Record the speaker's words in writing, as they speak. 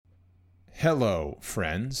Hello,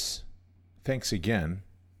 friends. Thanks again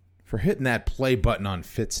for hitting that play button on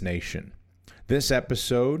Fitz Nation. This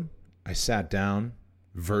episode, I sat down,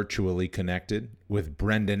 virtually connected, with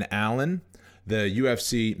Brendan Allen, the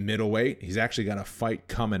UFC middleweight. He's actually got a fight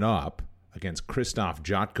coming up against Krzysztof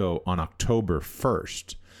Jotko on October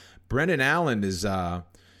 1st. Brendan Allen is,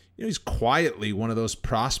 he's quietly one of those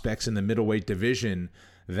prospects in the middleweight division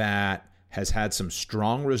that has had some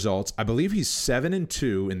strong results. I believe he's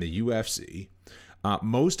 7-2 in the UFC.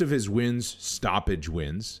 Most of his wins, stoppage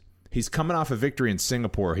wins. He's coming off a victory in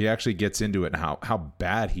Singapore. He actually gets into it and how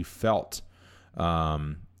bad he felt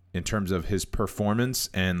in terms of his performance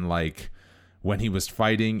and like when he was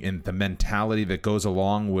fighting and the mentality that goes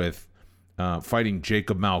along with fighting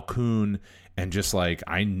Jacob Malkoun and just like,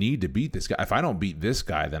 I need to beat this guy. If I don't beat this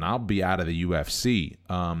guy, then I'll be out of the UFC.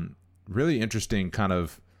 Really interesting kind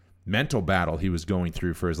of mental battle he was going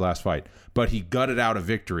through for his last fight. But he gutted out a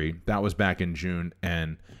victory. That was back in June.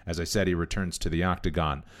 And as I said, he returns to the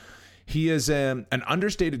octagon. He is an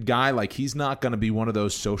understated guy. Like, he's not going to be one of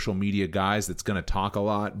those social media guys that's going to talk a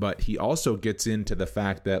lot. But he also gets into the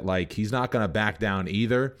fact that, like, he's not going to back down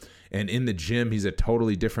either. And in the gym, he's a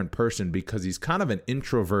totally different person because he's kind of an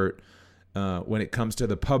introvert when it comes to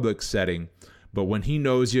the public setting. But when he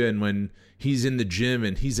knows you and when he's in the gym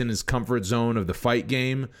and he's in his comfort zone of the fight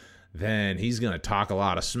game, then he's going to talk a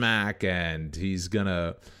lot of smack and he's going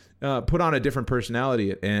to put on a different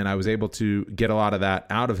personality. And I was able to get a lot of that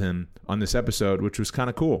out of him on this episode, which was kind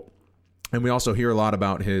of cool. And we also hear a lot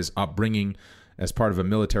about his upbringing as part of a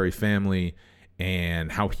military family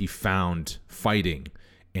and how he found fighting,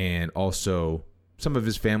 and also some of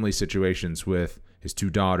his family situations with his two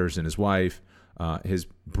daughters and his wife, his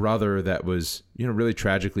brother that was, really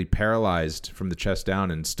tragically paralyzed from the chest down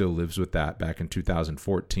and still lives with that back in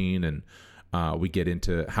 2014. And we get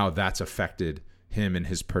into how that's affected him and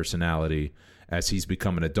his personality as he's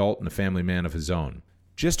become an adult and a family man of his own.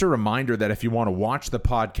 Just a reminder that if you want to watch the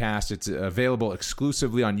podcast, it's available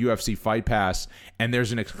exclusively on UFC Fight Pass, and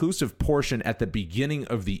there's an exclusive portion at the beginning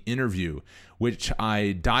of the interview, which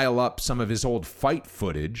I dial up some of his old fight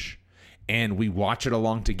footage, and we watch it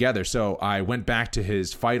along together. So I went back to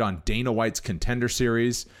his fight on Dana White's Contender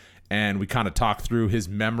Series, and we kind of talked through his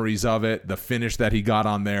memories of it, the finish that he got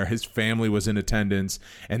on there. His family was in attendance.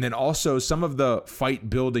 And then also some of the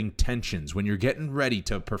fight-building tensions when you're getting ready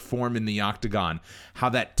to perform in the octagon, how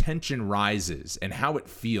that tension rises and how it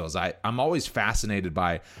feels. I'm always fascinated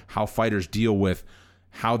by how fighters deal with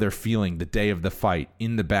how they're feeling the day of the fight,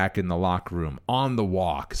 in the back in the locker room, on the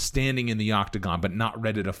walk, standing in the octagon, but not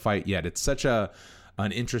ready to fight yet. It's such an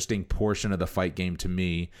interesting portion of the fight game to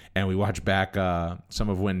me. And we watched back some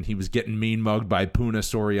of when he was getting mean mugged by Puna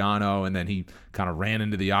Soriano, and then he kind of ran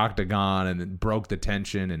into the octagon and then broke the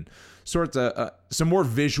tension, and sorts of some more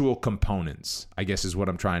visual components, I guess is what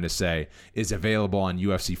I'm trying to say, is available on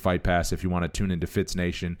UFC Fight Pass if you want to tune into Fitz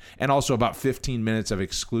Nation, and also about 15 minutes of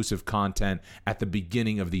exclusive content at the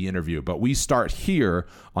beginning of the interview. But we start here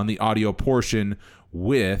on the audio portion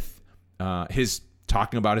with his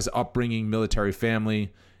talking about his upbringing, military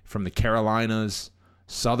family from the Carolinas,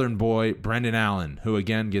 Southern boy, Brendan Allen, who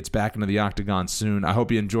again gets back into the octagon soon. I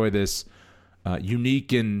hope you enjoy this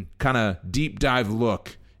unique and kind of deep dive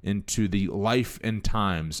look into the life and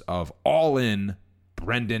times of all-in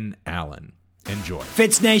Brendan Allen. Enjoy.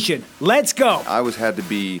 Fitz Nation, let's go. I always had to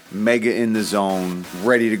be mega in the zone,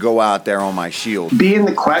 ready to go out there on my shield. Be in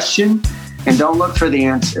the question and don't look for the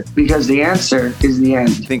answer, because the answer is the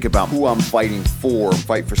end. Think about who I'm fighting for,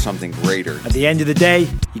 fight for something greater. At the end of the day,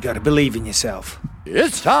 you got to believe in yourself.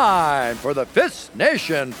 It's time for the Fitz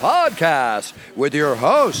Nation podcast with your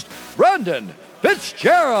host, Brendan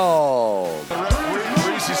Fitzgerald. The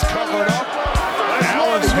referee is covered up.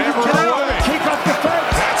 Allen's hammered away. Keep up the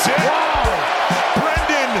fight. That's it. Wow.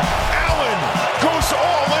 Brendan Allen goes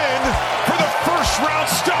all in for the first round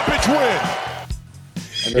stoppage win.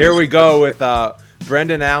 Here we go with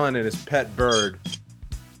Brendan Allen and his pet bird.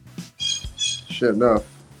 Shit, no.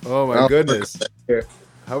 Oh my goodness.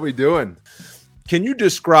 How we doing? Can you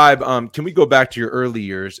describe, can we go back to your early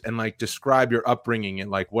years and like describe your upbringing and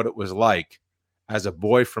like what it was like as a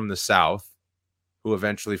boy from the South who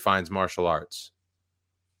eventually finds martial arts?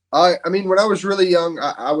 I mean, when I was really young,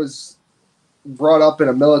 I was brought up in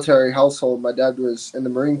a military household. My dad was in the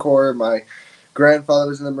Marine Corps. My grandfather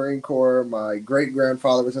was in the Marine Corps. My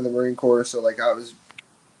great-grandfather was in the Marine Corps. So, like, I was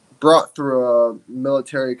brought through a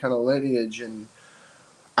military kind of lineage and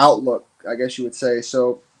outlook, I guess you would say.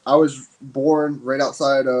 So I was born right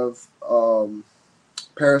outside of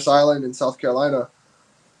Parris Island in South Carolina.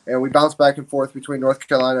 And we bounced back and forth between North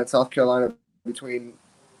Carolina and South Carolina, between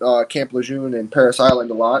Camp Lejeune and Parris Island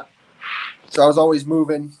a lot. So I was always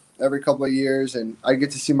moving every couple of years, and I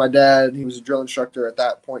get to see my dad. He was a drill instructor at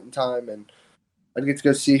that point in time, and I'd get to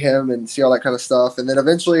go see him and see all that kind of stuff. And then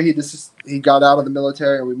eventually he got out of the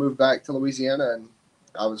military, and we moved back to Louisiana, and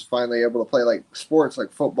I was finally able to play like sports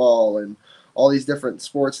like football and all these different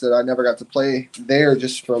sports that I never got to play there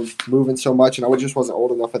just from moving so much, and I just wasn't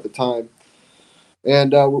old enough at the time.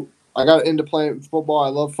 And I got into playing football. I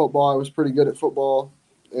love football. I was pretty good at football,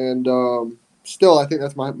 and still I think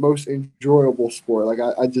that's my most enjoyable sport. Like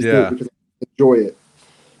I just do it because I enjoy it.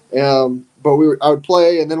 But I would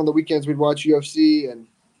play, and then on the weekends we'd watch UFC, and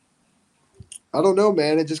I don't know,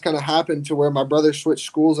 man. It just kind of happened to where my brother switched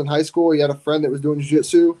schools in high school. He had a friend that was doing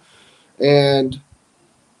jiu-jitsu, and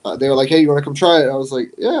they were like, "Hey, you want to come try it?" I was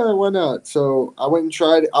like, "Yeah, why not?" So I went and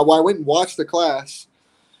tried it. I went and watched the class,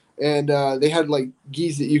 and they had like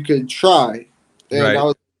gis that you could try, and I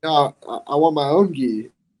was like, "No, I want my own gi."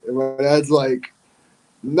 And my dad's like,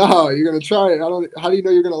 "No, you're gonna try it. How do you know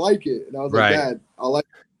you're gonna like it?" And I was like, "Dad, I like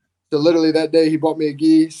it." So literally that day, he bought me a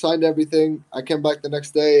gi, signed everything. I came back the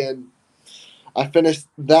next day, and I finished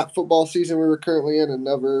that football season we were currently in and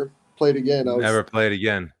never played again. Never played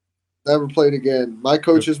again. My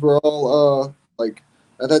coaches were all like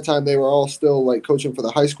at that time they were all still like coaching for the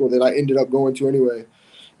high school that I ended up going to anyway.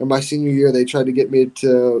 In my senior year, they tried to get me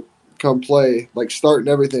to come play, like start and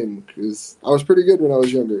everything, because I was pretty good when I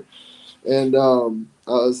was younger. And I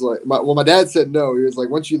was like, my dad said no. He was like,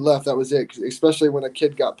 once you left, that was it. Especially when a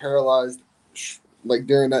kid got paralyzed, like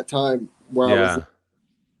during that time where I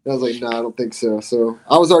was like, nah, I don't think so. So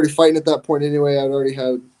I was already fighting at that point anyway. I'd already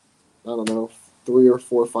had, I don't know, 3 or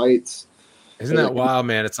 4 fights. Isn't that wild,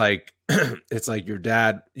 man? It's like your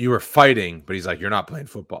dad, you were fighting, but he's like, you're not playing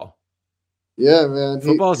football. Yeah, man.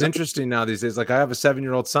 Football is interesting now these days. Like I have a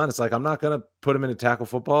 7-year-old son. It's like, I'm not going to put him into tackle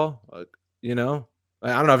football. Like, I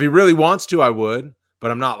don't know if he really wants to, I would,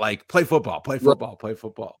 but I'm not like play football.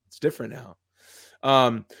 It's different now.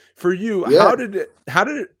 For you, how did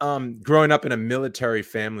it growing up in a military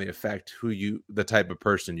family affect the type of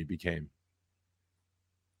person you became?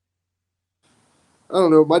 I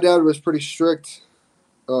don't know. My dad was pretty strict,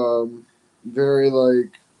 very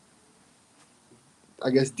like, I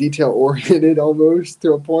guess detail oriented almost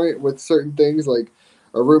to a point with certain things. Like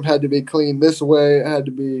a room had to be clean this way. It had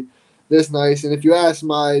to be this nice. And if you ask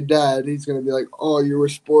my dad, he's going to be like, "Oh, you were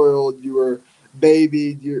spoiled. You were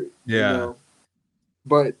babied. You know."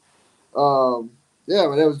 But,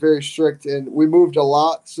 my dad was very strict, and we moved a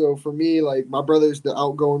lot. So for me, like my brother's the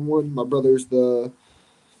outgoing one. My brother's the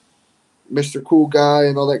Mr. Cool guy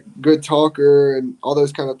and all that good talker and all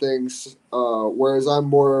those kind of things. Whereas I'm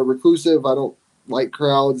more reclusive. I don't like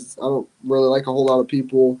crowds. I don't really like a whole lot of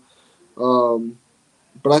people.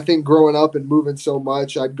 But I think growing up and moving so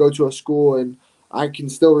much, I'd go to a school and I can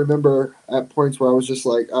still remember at points where I was just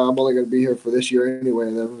like, I'm only going to be here for this year anyway,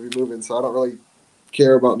 and then we'll be moving. So I don't really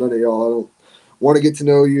care about none of y'all. I don't want to get to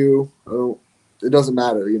know you. It doesn't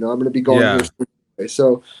matter. I'm going to be gone here anyway.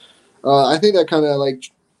 So I think that kind of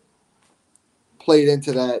like played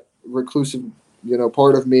into that reclusive,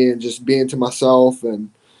 part of me and just being to myself and,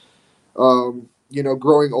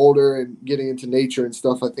 growing older and getting into nature and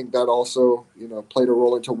stuff. I think that also, played a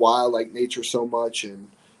role into why I like nature so much and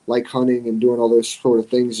like hunting and doing all those sort of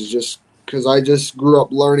things, is just because I just grew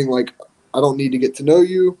up learning, like, I don't need to get to know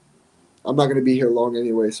you. I'm not going to be here long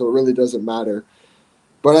anyway, so it really doesn't matter.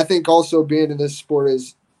 But I think also being in this sport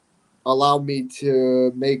has allowed me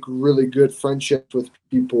to make really good friendships with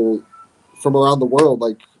people from around the world.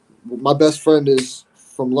 Like my best friend is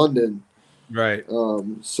from London. Right.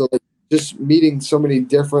 So like, just meeting so many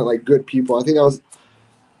different like good people. I think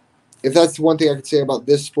if that's one thing I could say about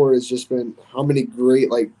this sport, has just been how many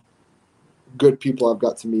great like good people I've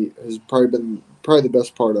got to meet has probably been the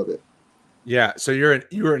best part of it. Yeah. So you're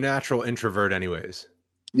a natural introvert anyways.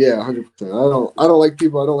 Yeah, 100%. I don't like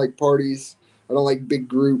people. I don't like parties. I don't like big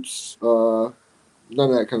groups. None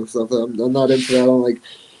of that kind of stuff. I'm not into that.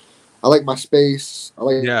 I like my space. I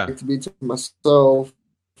like to be to myself.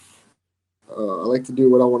 I like to do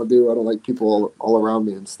what I want to do. I don't like people all around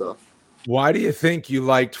me and stuff. Why do you think you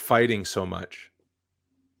liked fighting so much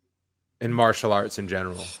in martial arts in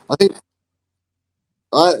general? I think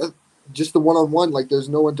just the one-on-one, like there's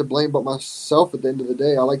no one to blame but myself at the end of the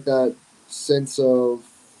day. I like that sense of,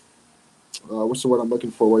 what's the word I'm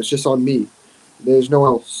looking for, where it's just on me. There's no one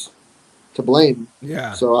else to blame.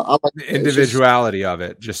 Yeah. So I like the individuality of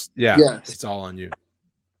it. Just, it's all on you.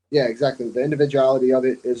 Yeah, exactly. The individuality of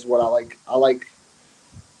it is what I like. I like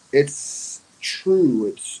it's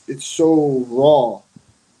true. It's so raw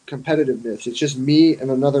competitiveness. It's just me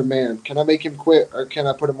and another man. Can I make him quit or can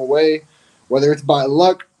I put him away? Whether it's by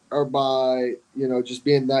luck or by, just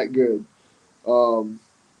being that good.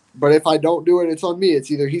 But if I don't do it, it's on me.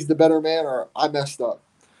 It's either he's the better man or I messed up.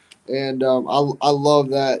 And I love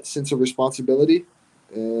that sense of responsibility.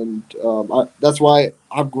 And that's why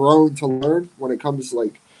I've grown to learn when it comes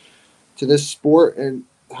to this sport, and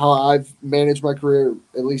how I've managed my career,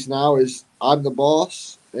 at least now, is I'm the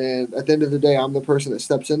boss. And at the end of the day, I'm the person that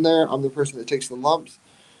steps in there. I'm the person that takes the lumps.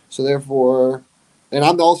 So therefore, and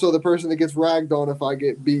I'm also the person that gets ragged on if I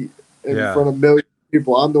get beat in front of millions of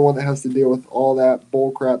people. I'm the one that has to deal with all that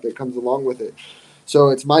bull crap that comes along with it. So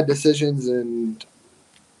it's my decisions, and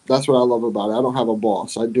that's what I love about it. I don't have a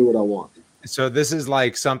boss. I do what I want. So this is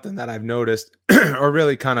like something that I've noticed or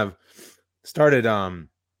really kind of started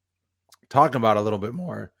talking about a little bit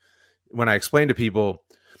more when I explain to people.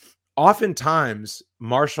 Oftentimes,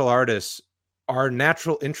 martial artists are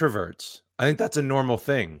natural introverts. I think that's a normal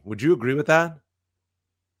thing. Would you agree with that?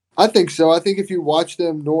 I think so. I think if you watch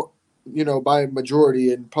them, by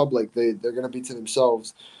majority in public, they're going to be to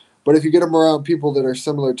themselves. But if you get them around people that are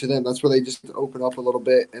similar to them, that's where they just open up a little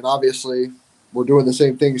bit. And obviously, we're doing the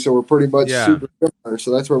same thing, so we're pretty much super similar.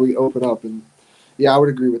 So that's where we open up. And yeah, I would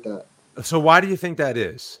agree with that. So why do you think that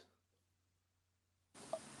is?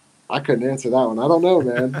 I couldn't answer that one. I don't know,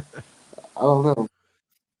 man. I don't know.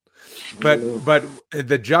 But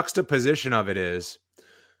the juxtaposition of it is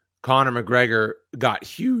Conor McGregor got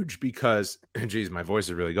huge because, geez, my voice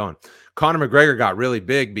is really going. Conor McGregor got really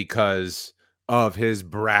big because of his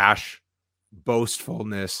brash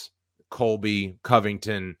boastfulness. Colby,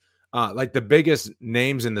 Covington, like the biggest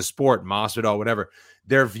names in the sport, Masvidal, whatever,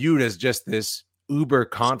 they're viewed as just this uber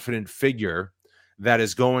confident figure that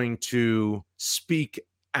is going to speak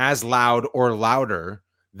as loud or louder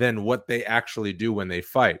than what they actually do when they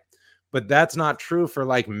fight. But that's not true for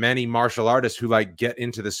like many martial artists who like get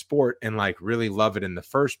into the sport and like really love it in the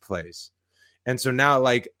first place. And so now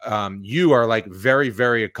like you are like very,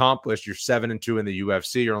 very accomplished. You're 7-2 in the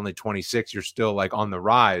UFC. You're only 26. You're still like on the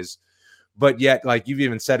rise. But yet, like you've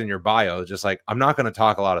even said in your bio, just like, I'm not going to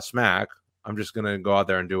talk a lot of smack. I'm just going to go out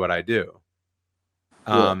there and do what I do.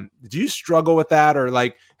 Do you struggle with that? Or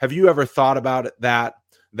like, have you ever thought about that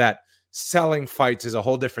selling fights is a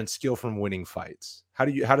whole different skill from winning fights? How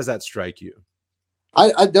does that strike you?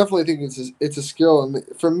 I definitely think it's a skill. And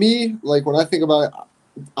for me, like when I think about it,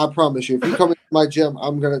 I promise you, if you come into my gym,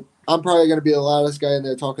 I'm probably gonna be the loudest guy in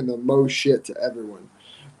there talking the most shit to everyone.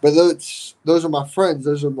 But those are my friends.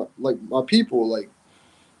 Those are my people. Like,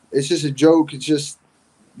 it's just a joke.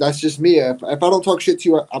 That's just me. If I don't talk shit to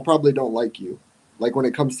you, I probably don't like you. Like when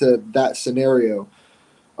it comes to that scenario.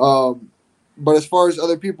 But as far as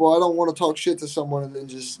other people, I don't want to talk shit to someone and then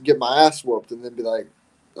just get my ass whooped and then be like,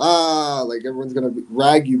 like everyone's going to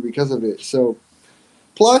rag you because of it. So,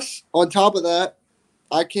 plus, on top of that,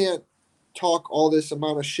 I can't talk all this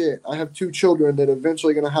amount of shit. I have 2 children that are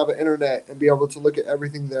eventually going to have an internet and be able to look at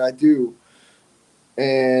everything that I do.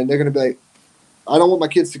 And they're going to be like, I don't want my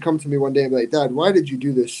kids to come to me one day and be like, Dad, why did you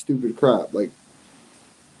do this stupid crap? Like,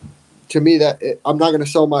 to me, I'm not going to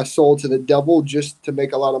sell my soul to the devil just to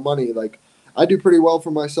make a lot of money. Like, I do pretty well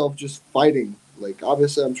for myself just fighting. Like,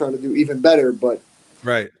 obviously, I'm trying to do even better, but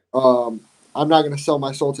right. I'm not going to sell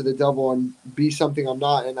my soul to the devil and be something I'm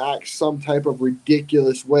not and act some type of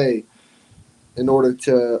ridiculous way in order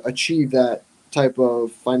to achieve that type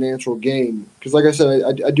of financial gain. Because, like I said,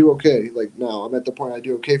 I do okay. Like, now I'm at the point I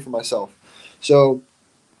do okay for myself. So,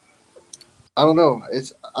 I don't know.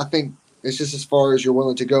 I think it's just as far as you're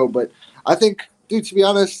willing to go. But I think, dude, to be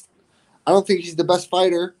honest, I don't think he's the best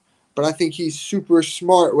fighter. But I think he's super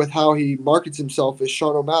smart with how he markets himself as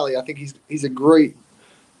Sean O'Malley. I think he's a great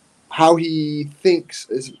how he thinks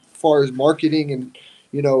as far as marketing and,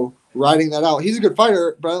 riding that out. He's a good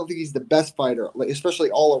fighter, but I don't think he's the best fighter, like, especially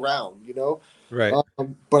all around, Right.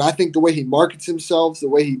 But I think the way he markets himself, the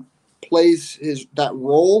way he plays that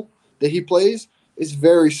role that he plays is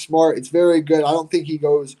very smart. It's very good. I think he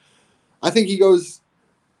goes,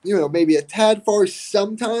 maybe a tad far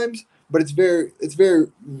sometimes, but it's very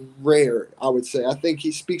rare, I would say. I think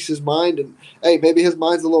he speaks his mind, and hey, maybe his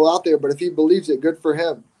mind's a little out there, but if he believes it, good for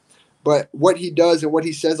him. But what he does and what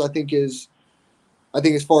he says, I think as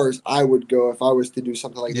far as I would go if I was to do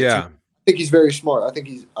something like that. Yeah. I think he's very smart. I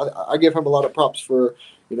think I give him a lot of props for,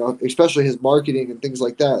 especially his marketing and things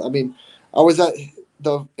like that. I mean, I was at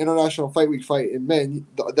the International Fight Week fight, and man,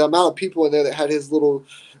 the amount of people in there that had his little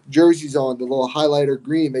jerseys on, the little highlighter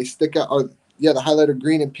green, they stick out, the highlighter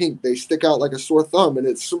green and pink, they stick out like a sore thumb, and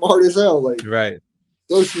it's smart as hell. Like, right.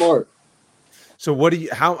 So smart. So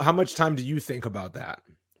how much time do you think about that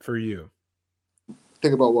for you?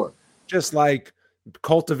 Think about what? Just like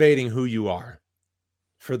cultivating who you are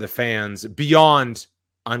for the fans beyond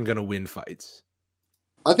I'm going to win fights?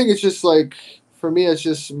 I think it's just like, for me, it's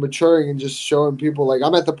just maturing and just showing people, like,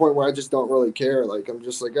 I'm at the point where I just don't really care. Like, I'm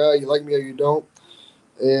just like, you like me or you don't.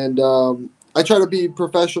 And I try to be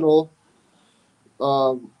professional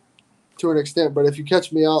to an extent, but if you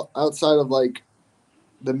catch me outside of like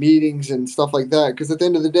the meetings and stuff like that, because at the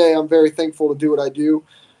end of the day, I'm very thankful to do what I do.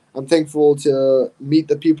 I'm thankful to meet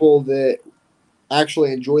the people that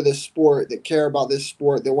actually enjoy this sport, that care about this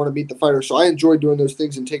sport, that want to meet the fighters. So I enjoy doing those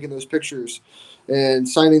things and taking those pictures and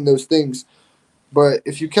signing those things. But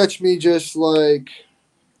if you catch me just like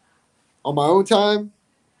on my own time,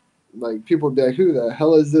 like people would be like, "Who the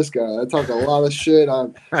hell is this guy?" I talk a lot of shit.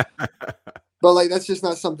 But like that's just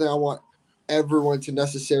not something I want everyone to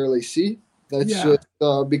necessarily see. That's just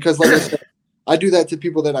because, like I said, I do that to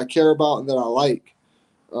people that I care about and that I like.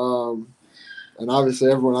 And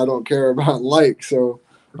obviously everyone I don't care about and like. So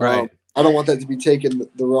I don't want that to be taken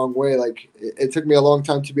the wrong way. Like it took me a long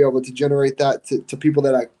time to be able to generate that to people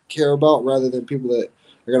that I care about rather than people that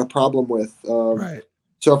I got a problem with.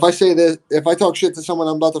 So if I say this, if I talk shit to someone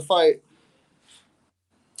I'm about to fight,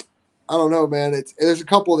 I don't know, man. There's a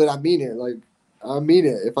couple that I mean it. Like I mean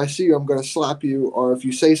it. If I see you, I'm gonna slap you. Or if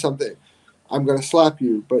you say something, I'm gonna slap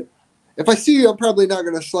you. But if I see you, I'm probably not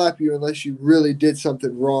gonna slap you unless you really did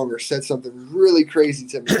something wrong or said something really crazy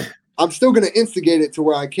to me. I'm still gonna instigate it to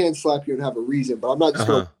where I can slap you and have a reason, but I'm not just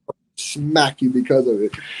gonna smack you because of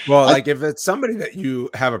it. Well, like if it's somebody that you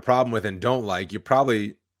have a problem with and don't like, you're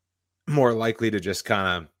probably more likely to just kind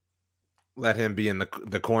of let him be in the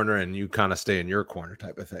corner and you kind of stay in your corner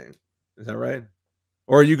type of thing. Is that right?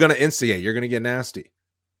 Or are you going to instigate? You're going to get nasty.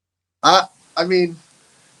 I mean,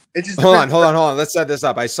 it just hold on. Let's set this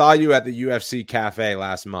up. I saw you at the UFC cafe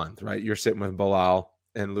last month, right? You're sitting with Bilal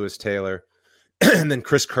and Lewis Taylor, and then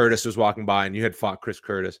Chris Curtis was walking by, and you had fought Chris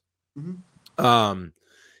Curtis. Mm-hmm.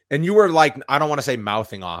 And you were like, I don't want to say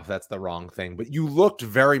mouthing off. That's the wrong thing, but you looked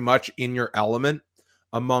very much in your element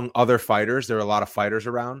among other fighters. There were a lot of fighters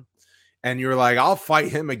around, and you were like, I'll fight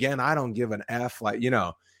him again. I don't give an F, like, you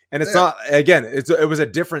know. And it's not, again, it was a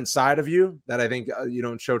different side of you that I think you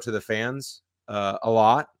don't show to the fans a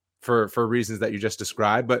lot for reasons that you just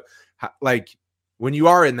described. But like when you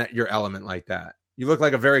are in your element like that, you look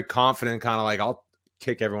like a very confident kind of like, I'll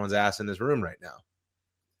kick everyone's ass in this room right now.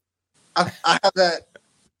 I have that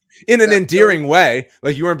in an endearing way.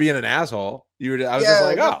 Like you weren't being an asshole. I was just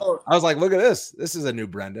like, I was like, look at this. This is a new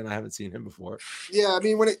Brendan. I haven't seen him before. Yeah.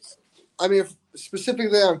 I mean,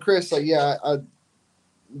 specifically on Chris, like, yeah, I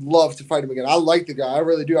love to fight him again. I like the guy. I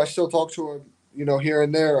really do. I still talk to him, you know, here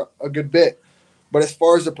and there a good bit. But as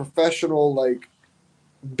far as a professional, like,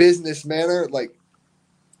 business manner, like,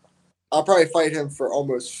 I'll probably fight him for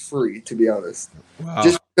almost free, to be honest. Wow.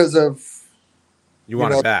 Just because of... You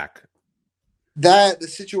want it back. The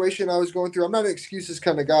situation I was going through, I'm not an excuses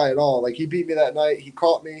kind of guy at all. Like, he beat me that night. He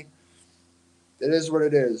caught me. It is what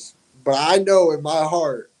it is. But I know in my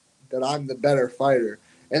heart that I'm the better fighter.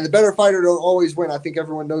 And the better fighter don't always win. I think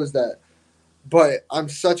everyone knows that. But I'm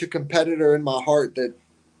such a competitor in my heart that,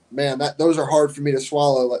 man, those are hard for me to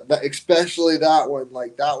swallow. Like that, especially that one.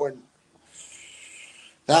 Like that one's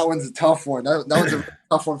a tough one. That one's a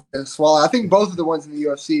tough one to swallow. I think both of the ones in the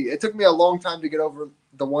UFC. It took me a long time to get over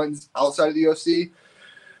the ones outside of the UFC.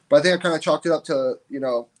 But I think I kind of chalked it up to, you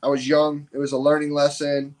know, I was young. It was a learning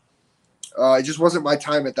lesson. It just wasn't my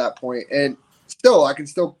time at that point. And still, I can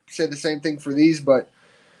still say the same thing for these, but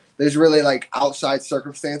there's really like outside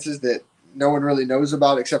circumstances that no one really knows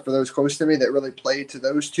about except for those close to me that really played to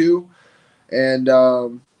those two. And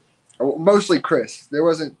mostly Chris. There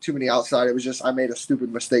wasn't too many outside. It was just I made a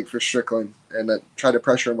stupid mistake for Strickland and tried to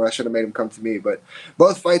pressure him when I should have made him come to me. But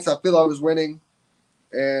both fights, I feel I was winning.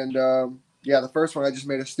 And, the first one, I just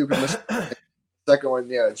made a stupid mistake. The second one,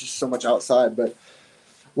 it's just so much outside. But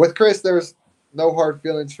with Chris, there's no hard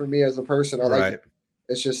feelings for me as a person. I like it.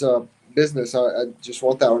 It's just a business. I just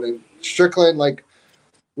want that one. And Strickland, like,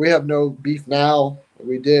 we have no beef now.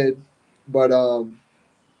 We did. But, I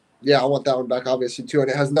want that one back, obviously, too. And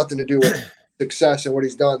it has nothing to do with success and what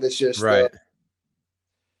he's done. It's just, I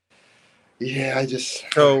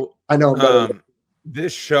know.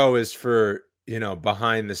 This show is for, you know,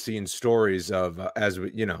 behind the scenes stories of, as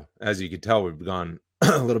you could tell, we've gone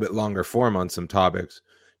a little bit longer form on some topics.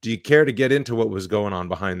 Do you care to get into what was going on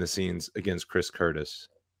behind the scenes against Chris Curtis?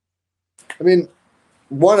 I mean,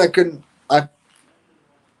 one, I couldn't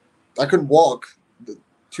walk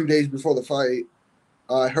 2 days before the fight.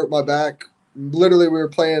 I hurt my back. Literally, we were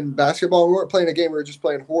playing basketball. We weren't playing a game. We were just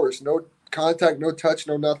playing horse. No contact, no touch,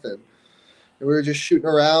 no nothing. And we were just shooting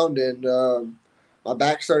around, and my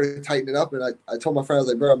back started tightening up. And I told my friend, I was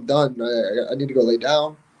like, bro, I'm done. I need to go lay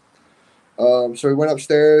down. So we went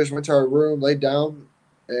upstairs, went to our room, laid down,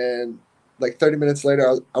 and like 30 minutes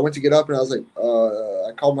later, I went to get up and I was like,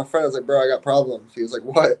 I called my friend. I was like, bro, I got problems. He was like,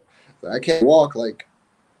 what? I was like, I can't walk. Like,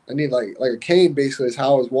 I need like a cane. Basically, is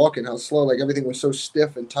how I was walking. How slow. Like everything was so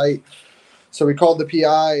stiff and tight. So we called the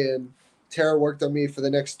PI, and Tara worked on me for the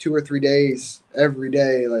next 2 or 3 days, every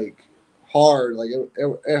day, like hard. Like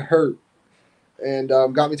it hurt, and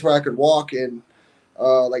got me to where I could walk and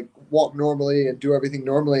like walk normally and do everything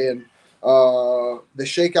normally. And the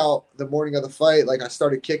shakeout the morning of the fight, like I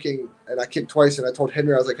started kicking and I kicked twice. And I told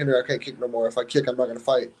Henry, I was like, Henry, I can't kick no more. If I kick, I'm not gonna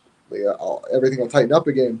fight. Like, everything will tighten up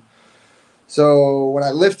again. So when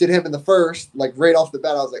I lifted him in the first, like right off the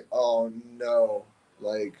bat, I was like, oh no,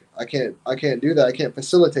 like I can't do that. I can't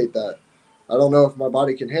facilitate that. I don't know if my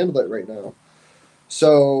body can handle it right now.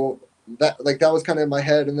 So that was kind of in my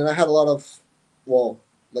head. And then I had a lot of, well,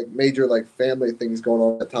 like major like family things going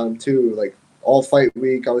on at that time too. Like all fight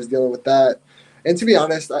week, I was dealing with that. And to be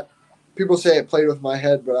honest, people say it played with my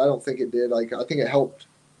head, but I don't think it did. Like I think it helped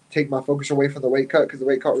take my focus away from the weight cut because the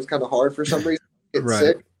weight cut was kind of hard for some reason. Get Right.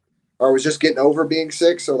 sick, or I was just getting over being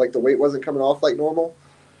sick, so like the weight wasn't coming off like normal.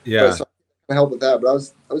 Yeah. But so I helped with that, but I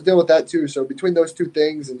was dealing with that too. So between those two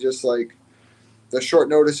things and just like the short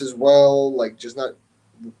notice as well, like just not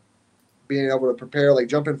being able to prepare, like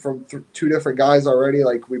jumping from two different guys already.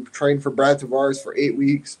 Like we trained for Brad Tavares for 8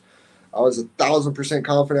 weeks. I was 1,000%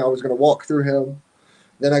 confident I was going to walk through him.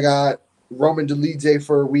 Then I got Roman Dolidze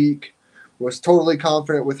for a week. Was totally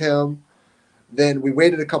confident with him. Then we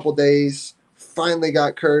waited a couple days. Finally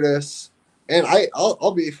got Curtis. And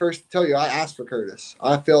I'll be first to tell you, I asked for Curtis.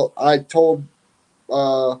 I told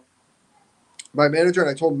my manager and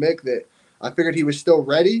I told Mick that I figured he was still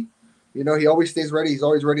ready. You know, he always stays ready. He's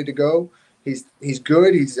always ready to go. He's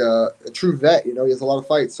good. He's a true vet. You know, he has a lot of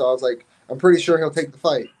fights. So I was like, I'm pretty sure he'll take the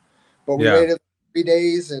fight. But we waited 3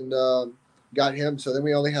 days and got him. So then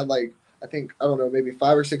we only had like, I think, I don't know, maybe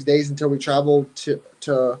 5 or 6 days until we traveled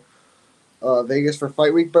to Vegas for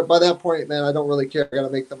fight week. But by that point, man, I don't really care. I got to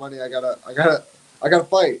make the money. I gotta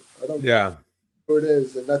fight. I don't Yeah. know who it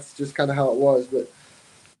is. And that's just kind of how it was. But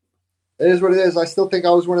it is what it is. I still think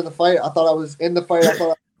I was winning the fight. I thought I was in the fight. I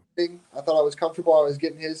thought I was comfortable. I was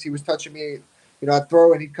getting his. He was touching me. You know, I'd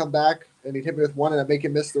throw and he'd come back and he'd hit me with one and I'd make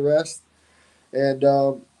him miss the rest. And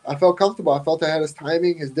I felt comfortable. I felt I had his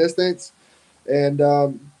timing, his distance.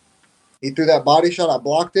 And he threw that body shot. I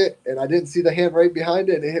blocked it and I didn't see the hand right behind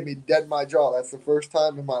it and it hit me dead in my jaw. That's the first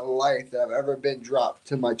time in my life that I've ever been dropped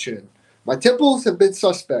to my chin. My temples have been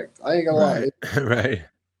suspect. I ain't going to lie. Right.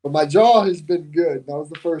 But my jaw has been good. That was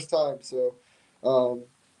the first time. So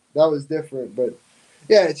that was different. But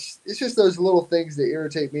yeah, it's just those little things that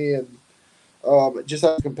irritate me and just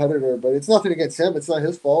as a competitor. But it's nothing against him. It's not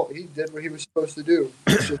his fault. He did what he was supposed to do.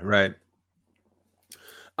 Right.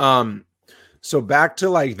 So back to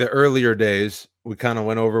like the earlier days, we kind of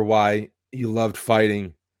went over why you loved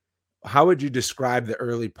fighting. How would you describe the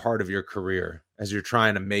early part of your career as you're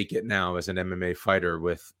trying to make it now as an MMA fighter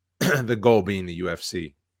with the goal being the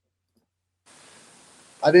UFC?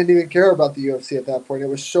 I didn't even care about the UFC at that point. It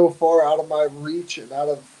was so far out of my reach and out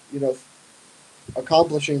of,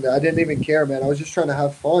 accomplishing that I didn't even care, man. I was just trying to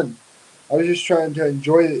have fun. I was just trying to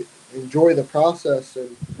enjoy the process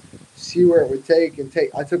and see where it would take.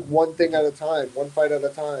 I took one thing at a time, one fight at a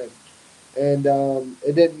time. And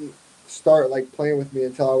it didn't start like playing with me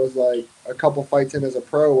until I was like a couple fights in as a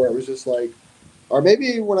pro where it was just like, or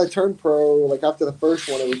maybe when I turned pro, like after the first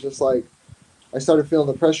one, it was just like, I started feeling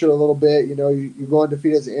the pressure a little bit. You know, you go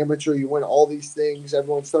undefeated as an amateur, you win all these things,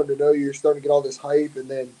 everyone's starting to know you, you're starting to get all this hype, and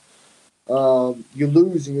then you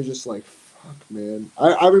lose, and you're just like, fuck, man.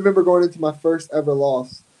 I remember going into my first ever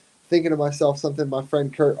loss, thinking to myself something my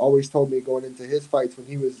friend Kurt always told me going into his fights when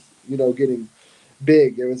he was, getting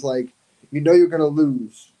big. It was like, you're going to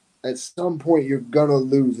lose. At some point, you're going to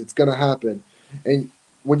lose. It's going to happen. And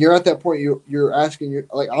when you're at that point, you're asking,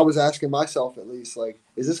 like I was asking myself at least, like,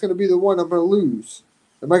 is this going to be the one I'm going to lose?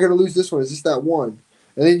 Am I going to lose this one? Is this that one?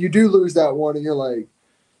 And then you do lose that one, and you're like,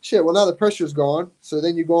 shit, well, now the pressure's gone. So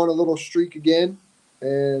then you go on a little streak again,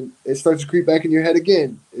 and it starts to creep back in your head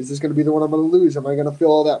again. Is this going to be the one I'm going to lose? Am I going to feel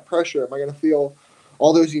all that pressure? Am I going to feel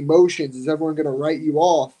all those emotions? Is everyone going to write you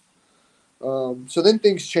off? So then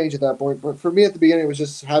things change at that point. But for me at the beginning, it was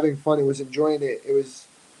just having fun. It was enjoying it. It was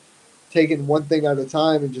taking one thing at a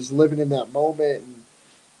time and just living in that moment. And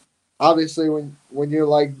obviously when you're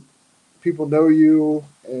like, people know you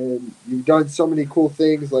and you've done so many cool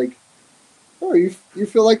things, like, oh, you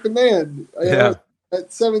feel like the man. Yeah.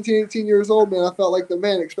 At 17, 18 years old, man, I felt like the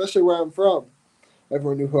man, especially where I'm from.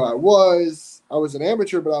 Everyone knew who I was. I was an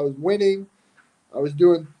amateur, but I was winning. I was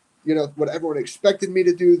doing what everyone expected me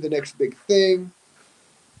to do, the next big thing.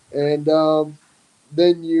 And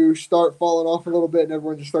then you start falling off a little bit, and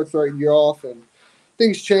everyone just starts writing you off, and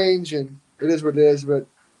things change, and it is what it is. But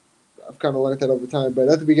I've kind of learned that over time. But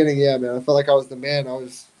at the beginning, yeah, man, I felt like I was the man. I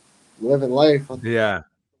was living life. Yeah.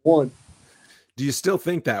 One. Do you still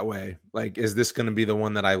think that way? Like, is this going to be the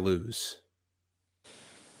one that I lose?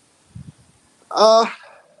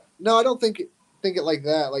 No, I don't think it like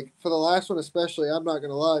that. Like for the last one especially, I'm not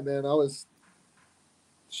gonna lie, man. I was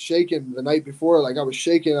shaking the night before. Like I was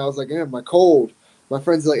shaking. I was like, "Am I cold?" My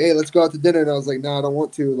friends like, "Hey, let's go out to dinner," and I was like, "No, I don't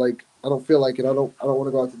want to. Like, I don't feel like it. I don't want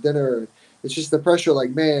to go out to dinner." It's just the pressure.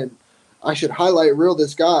 Like, man, I should highlight reel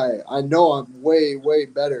this guy. I know I'm way, way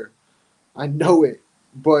better. I know it,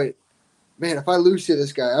 but man, if I lose to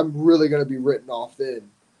this guy, I'm really gonna be written off then.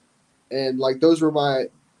 And like those were my,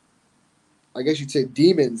 I guess you'd say,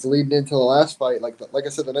 demons leading into the last fight. Like I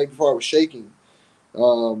said, the night before I was shaking. I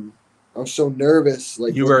was so nervous.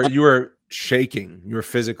 Like you were shaking. You were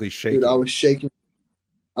physically shaking. Dude, I was shaking.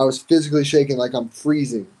 I was physically shaking like I'm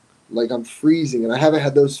freezing. And I haven't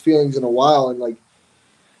had those feelings in a while. And like,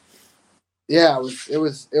 yeah, it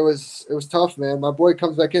was tough, man. My boy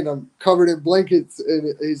comes back in. I'm covered in blankets,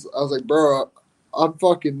 and I was like, bro, I'm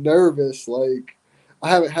fucking nervous. Like, I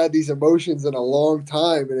haven't had these emotions in a long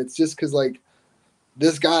time, and it's just because like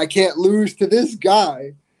this guy, I can't lose to this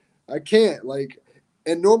guy. I can't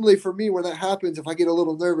and normally for me when that happens, if I get a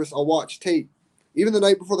little nervous, I'll watch tape. Even the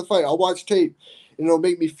night before the fight, I'll watch tape, and it'll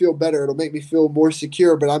make me feel better. It'll make me feel more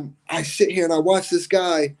secure. But I sit here and I watch this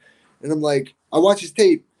guy, and I'm like, I watch his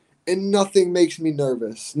tape, and nothing makes me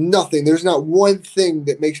nervous. Nothing. There's not one thing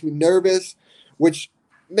that makes me nervous, which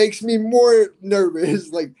makes me more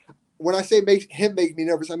nervous. Like when I say make me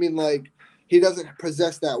nervous, I mean like he doesn't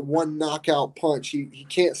possess that one knockout punch. He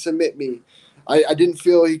can't submit me. I didn't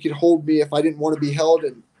feel he could hold me if I didn't want to be held,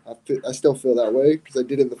 and I still feel that way because I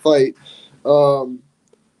did in the fight. So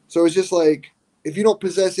it's just like if you don't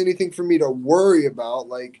possess anything for me to worry about,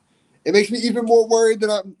 like it makes me even more worried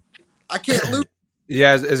that I can't lose.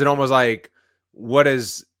 Yeah, is it almost like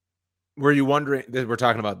were you wondering? We're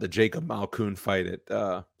talking about the Jacob Malkoun fight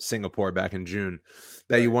at Singapore back in June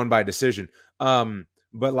that you won by decision.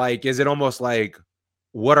 But like, is it almost like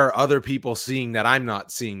what are other people seeing that I'm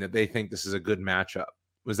not seeing that they think this is a good matchup?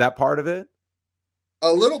 Was that part of it?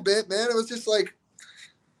 A little bit, man. It was just like,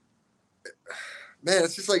 man,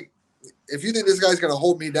 it's just like if you think this guy's gonna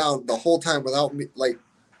hold me down the whole time without me, like.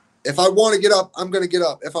 If I want to get up, I'm going to get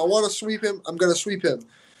up. If I want to sweep him, I'm going to sweep him.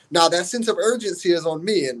 Now, that sense of urgency is on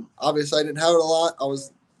me, and obviously I didn't have it a lot. I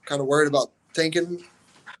was kind of worried about tanking.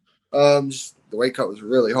 Just the weight cut was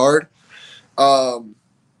really hard.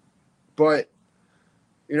 But,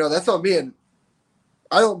 that's on me, and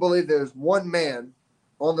I don't believe there's one man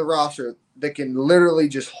on the roster that can literally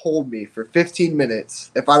just hold me for 15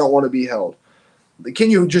 minutes if I don't want to be held.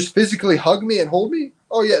 Can you just physically hug me and hold me?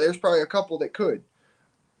 Oh, yeah, there's probably a couple that could.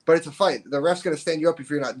 But it's a fight. The ref's going to stand you up if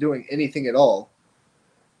you're not doing anything at all.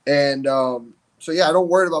 And so, yeah, I don't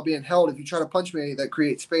worry about being held. If you try to punch me, that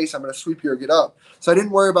creates space. I'm going to sweep you or get up. So I didn't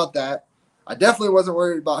worry about that. I definitely wasn't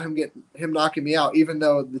worried about him knocking me out, even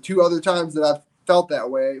though the two other times that I've felt that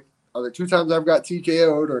way are the two times I've got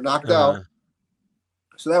TKO'd or knocked out.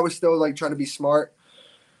 So that was still, like, trying to be smart.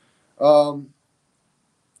 And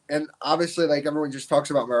obviously, like, everyone just talks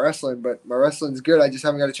about my wrestling, but my wrestling's good. I just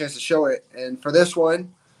haven't got a chance to show it. And for this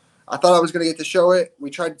one, I thought I was going to get to show it. We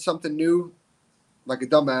tried something new, like a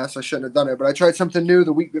dumbass. I shouldn't have done it, but I tried something new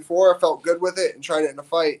the week before. I felt good with it and tried it in a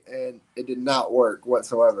fight, and it did not work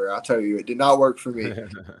whatsoever. I'll tell you, it did not work for me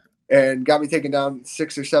and got me taken down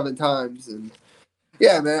 6 or 7 times. And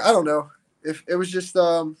yeah, man, I don't know if it was just,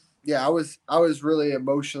 I was really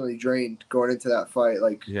emotionally drained going into that fight.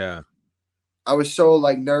 Like, yeah, I was so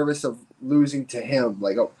like nervous of losing to him.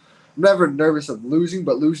 Like, I'm never nervous of losing,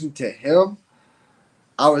 but losing to him,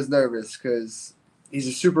 I was nervous because he's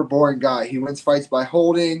a super boring guy. He wins fights by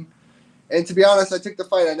holding. And to be honest, I took the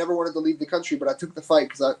fight. I never wanted to leave the country, but I took the fight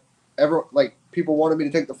because people wanted me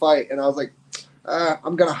to take the fight. And I was like,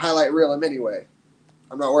 I'm going to highlight reel him anyway.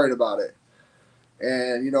 I'm not worried about it.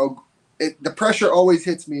 And, the pressure always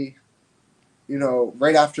hits me,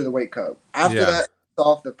 right after the weight cut. After that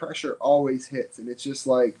off, the pressure always hits. And it's just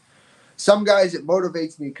like some guys, it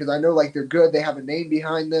motivates me because I know like they're good. They have a name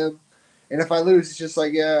behind them. And if I lose, it's just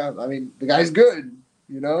like, yeah, I mean, the guy's good,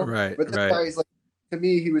 Right. But this guy's like, to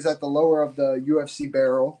me, he was at the lower of the UFC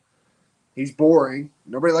barrel. He's boring.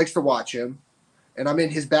 Nobody likes to watch him. And I'm in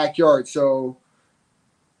his backyard. So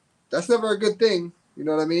that's never a good thing. You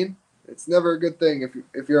know what I mean? It's never a good thing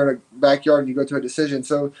if you're in a backyard and you go to a decision.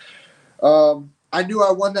 So I knew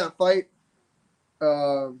I won that fight.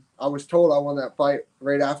 I I was told I won that fight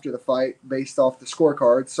right after the fight based off the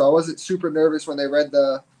scorecard. So I wasn't super nervous when they read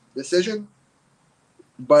the decision.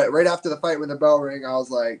 But right after the fight, when the bell rang, I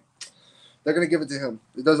was like, they're going to give it to him.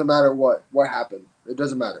 It doesn't matter what happened. It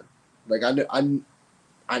doesn't matter. Like, I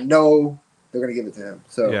know they're going to give it to him.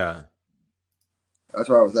 So yeah, that's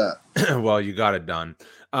where I was at. well, you got it done.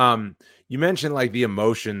 You mentioned like the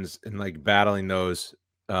emotions and like battling those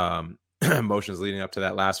emotions leading up to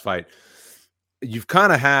that last fight. You've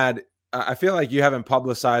kind of had, I feel like you haven't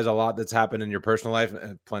publicized a lot that's happened in your personal life.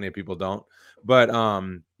 Plenty of people don't, but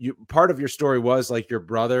part of your story was like your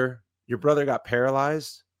brother got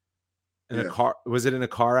paralyzed in a car. Was it in a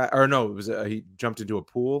car? Or no, it was he jumped into a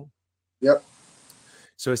pool. Yep.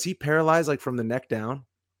 So is he paralyzed like from the neck down?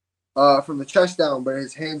 From the chest down, but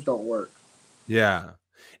his hands don't work. Yeah.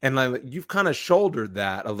 And like you've kind of shouldered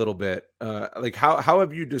that a little bit. Like how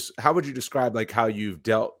would you describe like how you've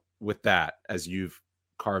dealt with that as you've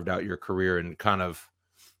carved out your career, and kind of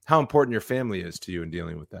how important your family is to you in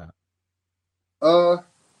dealing with that? I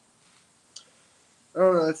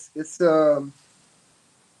don't know. It's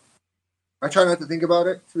I try not to think about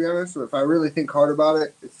it, to be honest. But if I really think hard about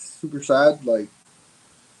it, it's super sad. Like,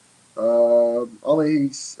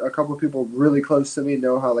 only a couple of people really close to me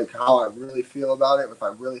know how I really feel about it. If I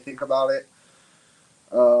really think about it,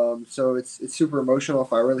 so it's super emotional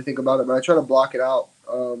if I really think about it. But I try to block it out.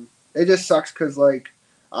 It just sucks because like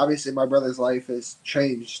obviously my brother's life has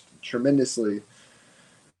changed tremendously.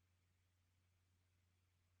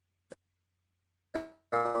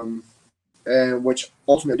 And which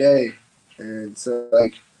ultimate day, and so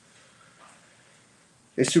like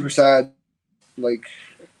it's super sad. Like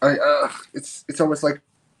it's almost like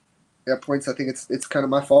at points I think it's kind of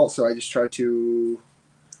my fault. So I just try to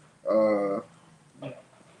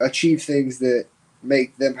achieve things that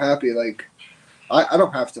make them happy. Like I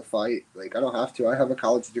don't have to fight. Like I don't have to. I have a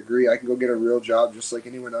college degree. I can go get a real job just like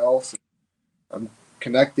anyone else. I'm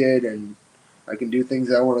connected and I can do things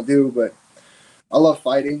that I want to do. But I love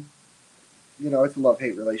fighting. You know, it's a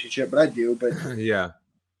love-hate relationship, but I do. But yeah,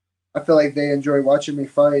 I feel like they enjoy watching me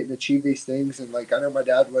fight and achieve these things. And like I know my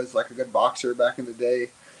dad was like a good boxer back in the day,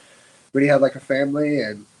 but he had like a family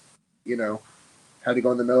and, you know, had to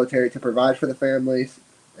go in the military to provide for the family.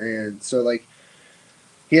 And so like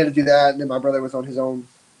he had to do that. And then my brother was on his own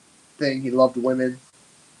thing. He loved women.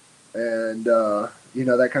 And, you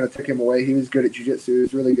know, that kind of took him away. He was good at jiu-jitsu. He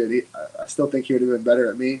was really good. I still think he would have been better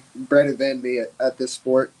at me, better than me at this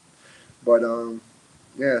sport. But,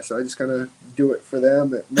 yeah, so I just kind of do it for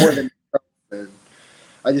them more than and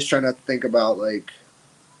I just try not to think about, like,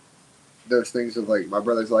 those things of, like, my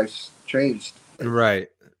brother's life's changed. Right.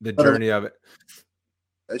 The journey of it.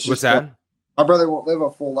 What's that? My brother won't live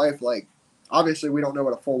a full life. Like, obviously we don't know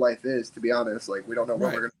what a full life is, to be honest. Like, we don't know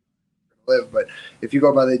what we're going to live. But if you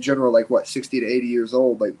go by the general, like, 60 to 80 years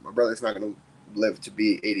old, like, my brother's not going to live to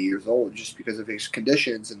be 80 years old just because of his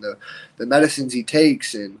conditions and the medicines he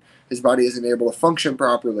takes, and his body isn't able to function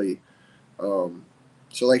properly. So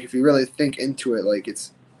like if you really think into it, like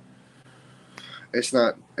it's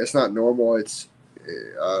not normal. It's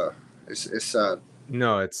sad.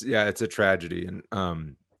 No, it's a tragedy, and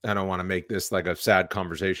I don't want to make this like a sad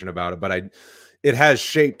conversation about it, but it has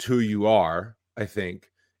shaped who you are, I think.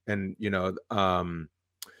 And you know,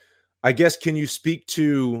 I guess, can you speak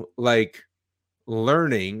to like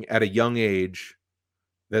learning at a young age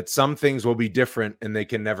that some things will be different and they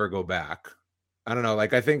can never go back? I don't know.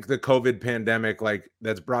 Like, I think the COVID pandemic, like,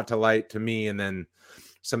 that's brought to light to me, and then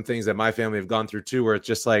some things that my family have gone through too, where it's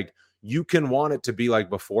just like, you can want it to be like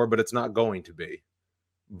before, but it's not going to be.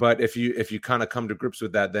 But if you kind of come to grips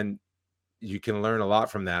with that, then you can learn a lot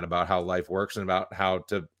from that about how life works and about how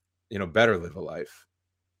to, you know, better live a life.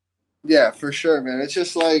 Yeah, for sure, man. It's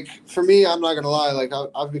just like, for me, I'm not going to lie. Like,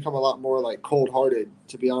 I've become a lot more like cold-hearted,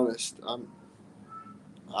 to be honest.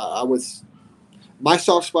 My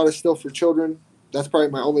soft spot is still for children. That's probably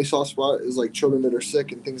my only soft spot, is like children that are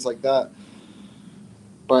sick and things like that.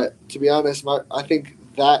 But to be honest, I think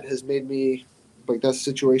that has made me, like, that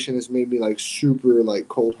situation has made me like super like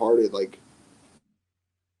cold-hearted. Like,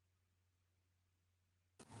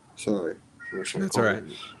 sorry, that's all right.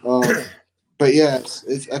 But yeah,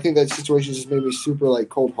 I think that situation just made me super like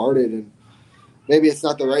cold-hearted, and maybe it's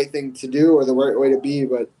not the right thing to do or the right way to be,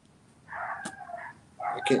 but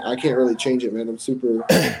I can't really change it, man. I'm super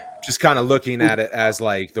just kind of looking at it as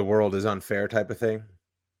like the world is unfair type of thing.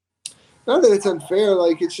 Not that it's unfair.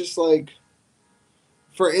 Like, it's just like,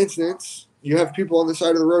 for instance, you have people on the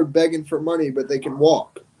side of the road begging for money, but they can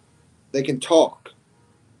walk. They can talk.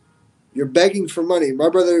 You're begging for money. My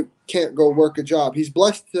brother can't go work a job. He's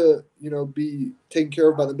blessed to, be taken care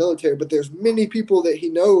of by the military, but there's many people that he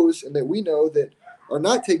knows and that we know that are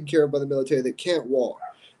not taken care of by the military that can't walk,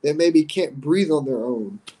 that maybe can't breathe on their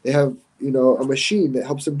own. They have, a machine that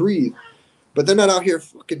helps them breathe, but they're not out here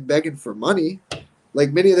fucking begging for money.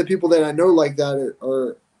 Like many of the people that I know like that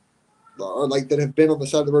are like that have been on the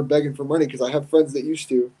side of the road begging for money, because I have friends that used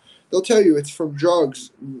to. They'll tell you it's from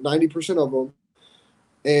drugs, 90% of them,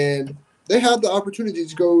 and they have the opportunity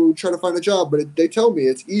to go try to find a job, but they tell me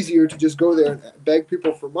it's easier to just go there and beg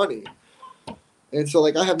people for money. And so,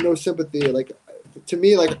 like, I have no sympathy. Like, to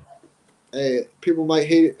me, like, hey, people might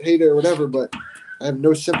hate it or whatever, but I have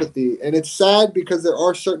no sympathy. And it's sad because there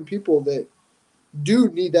are certain people that do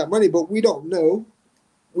need that money, but we don't know.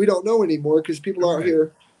 We don't know anymore because people are out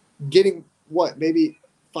here getting, maybe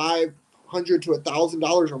 $500 to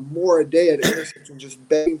 $1,000 or more a day at intersection and just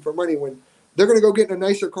begging for money when they're going to go get in a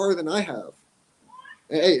nicer car than I have.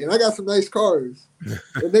 And I got some nice cars.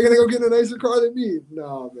 And they're going to go get in a nicer car than me.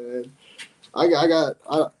 No, man. I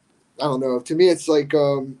don't know. To me, it's like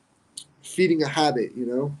feeding a habit,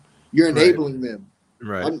 You're enabling them.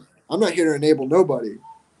 Right. I'm not here to enable nobody.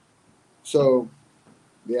 So,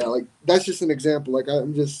 yeah, like, that's just an example. Like,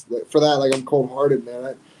 I'm just, like, for that, like, I'm cold-hearted,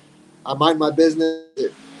 man. I mind my business.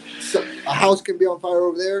 A house can be on fire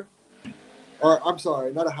over there. Or, I'm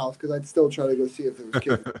sorry, not a house, because I'd still try to go see if it was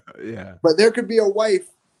killed. Yeah. But there could be a wife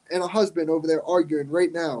and a husband over there arguing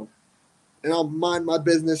right now. And I'll mind my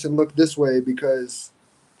business and look this way because,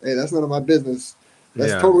 hey, that's none of my business.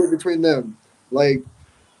 That's totally between them. Like,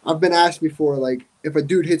 I've been asked before, like, if a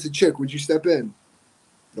dude hits a chick, would you step in?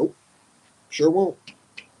 Nope. Sure won't.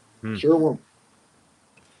 Sure won't.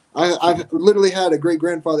 I've literally had a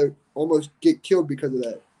great-grandfather almost get killed because of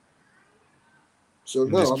that. So,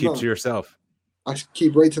 no, just I'm keep not. to yourself. I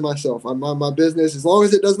keep right to myself. I mind my business. As long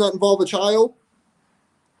as it does not involve a child,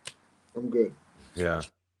 I'm good. Yeah.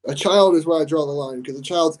 A child is where I draw the line because a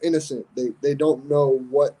child's innocent. They don't know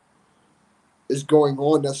what is going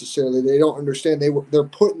on necessarily. They don't understand. They're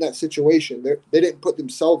put in that situation. They didn't put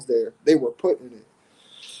themselves there. They were put in it.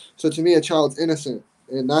 So to me, a child's innocent,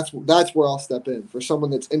 and that's where I'll step in for someone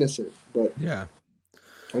that's innocent. But yeah,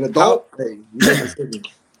 an adult, hey, you make decisions.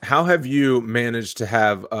 How have you managed to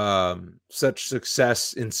have such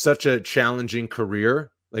success in such a challenging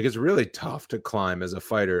career? Like, it's really tough to climb as a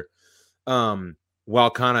fighter,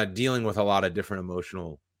 while kind of dealing with a lot of different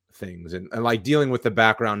emotional things and like dealing with the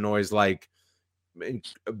background noise, like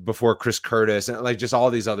before Chris Curtis and like just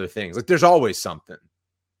all these other things. Like, there's always something,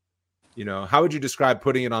 how would you describe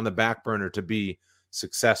putting it on the back burner to be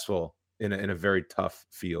successful in a very tough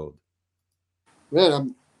field?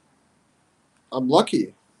 Man, I'm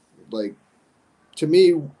lucky. Like, to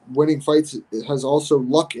me, winning fights, it has also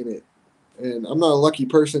luck in it. And I'm not a lucky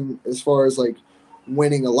person as far as, like,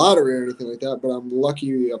 winning a lottery or anything like that, but I'm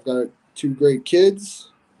lucky. I've got 2 great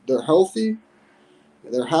kids. They're healthy.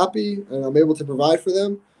 They're happy, and I'm able to provide for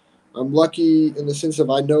them. I'm lucky in the sense of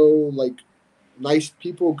I know, like, nice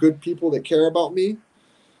people, good people that care about me.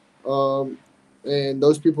 And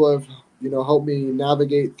those people have, helped me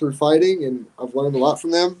navigate through fighting, and I've learned a lot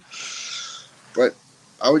from them. But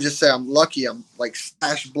I would just say I'm lucky. I'm like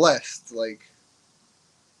 / blessed. Like,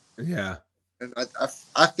 yeah. And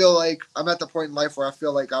I feel like I'm at the point in life where I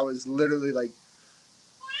feel like I was literally like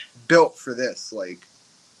built for this. Like,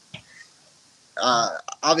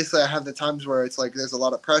 obviously I have the times where it's like there's a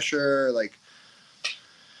lot of pressure, like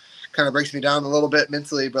kind of breaks me down a little bit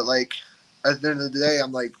mentally. But like at the end of the day,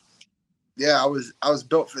 I'm like, yeah, I was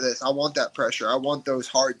built for this. I want that pressure. I want those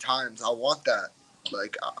hard times. I want that.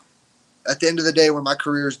 Like, at the end of the day, when my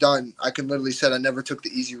career is done, I can literally say I never took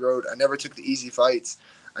the easy road. I never took the easy fights.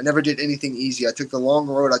 I never did anything easy. I took the long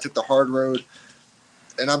road. I took the hard road.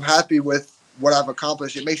 And I'm happy with what I've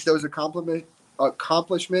accomplished. It makes those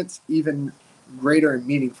accomplishments even greater and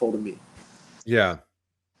meaningful to me. Yeah.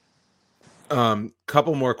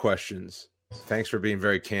 Couple more questions. Thanks for being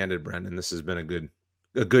very candid, Brendan. This has been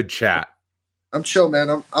a good chat. I'm chill, man.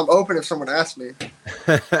 I'm open if someone asks me.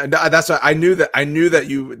 That's what I knew that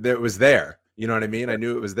it was there. You know what I mean? I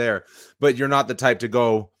knew it was there, but you're not the type to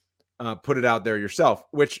go put it out there yourself,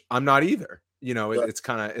 which I'm not either. It's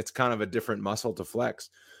kind of a different muscle to flex.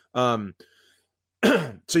 So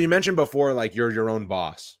you mentioned before, like, you're your own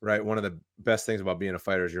boss, right? One of the best things about being a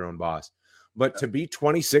fighter is your own boss. But to be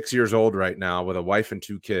 26 years old right now with a wife and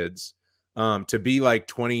 2 kids, to be like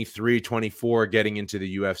 23, 24, getting into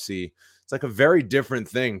the UFC, it's like a very different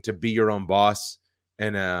thing to be your own boss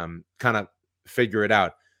and kind of figure it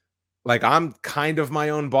out. Like, I'm kind of my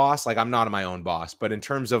own boss. Like, I'm not my own boss, but in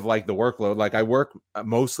terms of like the workload, like I work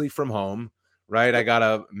mostly from home right? I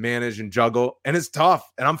gotta manage and juggle, and it's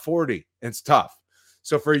tough. And I'm 40, and it's tough.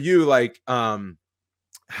 So for you, like,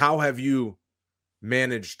 how have you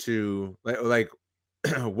managed to like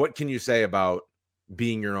what can you say about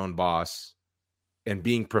being your own boss and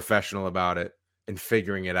being professional about it and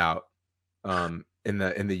figuring it out in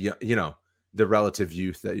the you know, the relative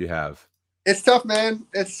youth that you have? It's tough, man.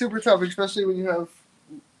 It's super tough, especially when you have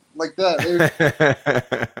like that.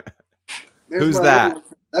 Who's that?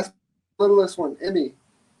 That's the littlest one, Emmy.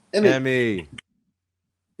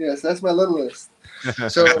 Yes, that's my littlest.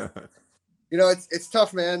 So, you know, it's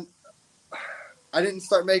tough, man. I didn't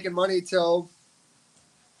start making money till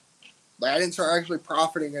I didn't start actually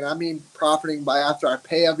profiting, and I mean profiting by after I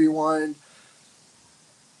pay everyone.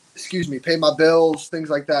 Pay my bills, things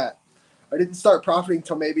like that. I didn't start profiting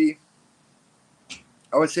till maybe,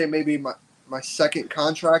 I would say maybe my second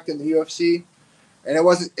contract in the UFC, and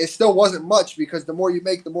it still wasn't much because the more you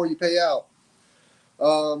make, the more you pay out.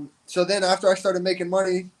 So then after I started making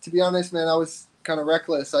money, to be honest, man, I was kind of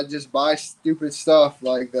reckless. I'd just buy stupid stuff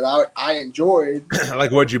like that I enjoyed.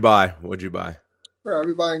 Like, what'd you buy? Bro, I'd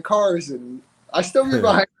be buying cars, and I still be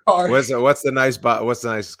buying cars. What's the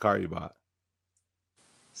nicest car you bought?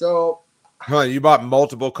 So, you bought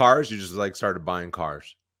multiple cars? You just like started buying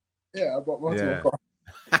cars? Yeah, I bought multiple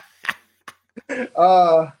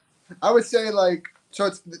cars. I would say like, so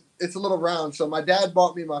it's a little round. So my dad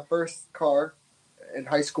bought me my first car in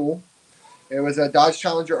high school. It was a Dodge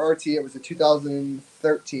Challenger RT. It was a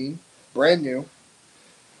 2013, brand new.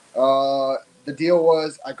 The deal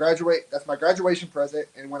was that's my graduation present,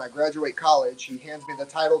 and when I graduate college, he hands me the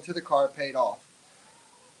title to the car paid off.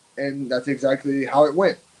 And that's exactly how it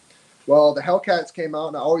went. Well, the Hellcats came out,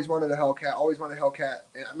 and I always wanted a Hellcat.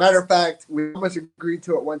 And matter of fact, we almost agreed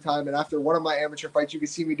to it one time, and after one of my amateur fights, you could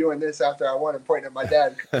see me doing this after I won and pointing at my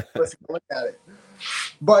dad. Let's look at it.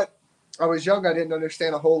 But I was young. I didn't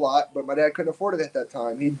understand a whole lot, but my dad couldn't afford it at that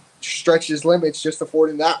time. He stretched his limits just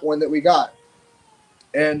affording that one that we got.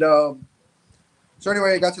 And so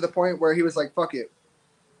anyway, it got to the point where he was like, fuck it.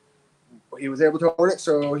 He was able to afford it,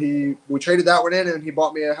 so we traded that one in, and he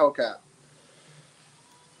bought me a Hellcat.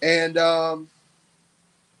 And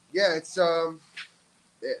so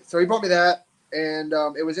he bought me that, and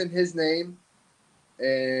it was in his name,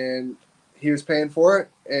 and he was paying for it,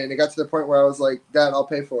 and it got to the point where I was like, Dad, I'll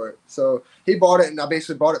pay for it. So he bought it, and I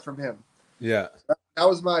basically bought it from him. Yeah. That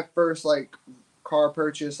was my first like car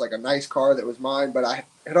purchase, like a nice car that was mine, but I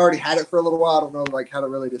had already had it for a little while. I don't know like how to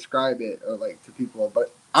really describe it or like to people,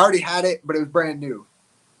 but I already had it, but it was brand new.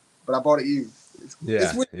 But I bought it used.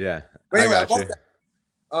 Yeah. But anyway, I got you.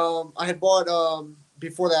 I had bought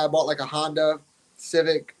before that. I bought like a Honda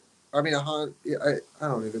Civic. I mean a Honda. I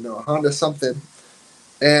don't even know, a Honda something.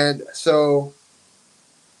 And so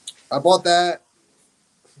I bought that.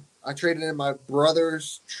 I traded in my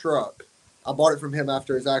brother's truck. I bought it from him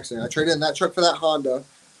after his accident. I traded in that truck for that Honda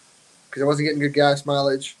because I wasn't getting good gas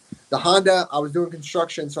mileage. The Honda, I was doing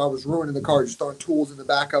construction, so I was ruining the car, just throwing tools in the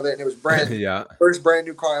back of it, and it was brand new. Yeah. First brand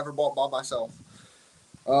new car I ever bought by myself.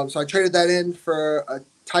 So I traded that in for a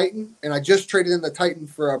Titan, and I just traded in the Titan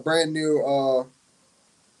for a brand new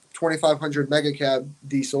 2500 Mega Cab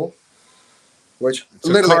diesel, which So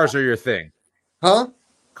literally cars are your thing. Huh?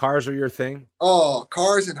 Cars are your thing? Oh,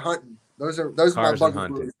 cars and hunting. Those are my Cars and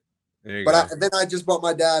hunting. There you go. But then I just bought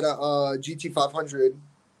my dad a GT500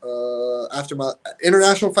 after my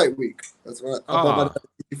International Fight Week. That's what I bought my dad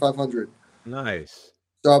a GT500. Nice.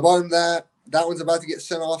 So I bought him that. That one's about to get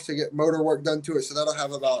sent off to get motor work done to it, so that'll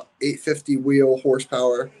have about 850 wheel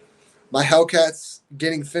horsepower. My Hellcat's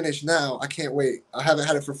getting finished now. I can't wait. I haven't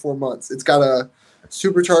had it for 4 months. It's got a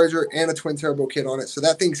supercharger and a twin turbo kit on it, so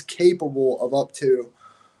that thing's capable of up to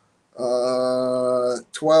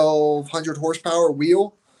 1200 horsepower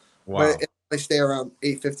wheel. Wow. But they stay around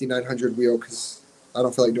 850, 900 wheel because I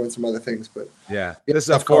don't feel like doing some other things. But yeah, this is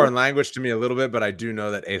a foreign language to me a little bit, but I do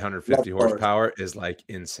know that 850 horsepower is like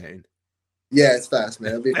insane. Yeah, it's fast,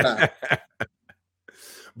 man. It'll be fast.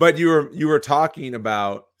 But you were talking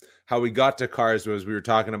about how we got to cars. We were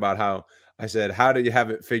talking about how I said, how do you have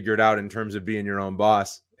it figured out in terms of being your own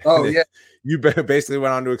boss? Oh, yeah. You basically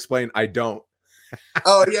went on to explain, I don't.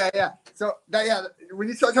 Oh, yeah. So when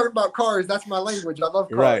you start talking about cars, that's my language. I love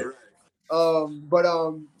cars. Right. But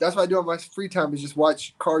that's what I do on my free time is just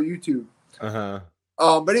watch car YouTube. Uh-huh.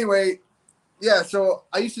 But anyway, yeah, so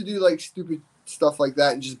I used to do like stupid stuff like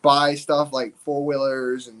that and just buy stuff like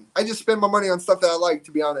four-wheelers, and I just spend my money on stuff that I like,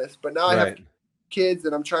 to be honest. But now I have kids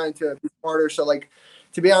and I'm trying to be smarter. So like,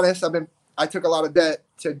 to be honest, I took a lot of debt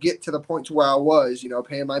to get to the point to where I was,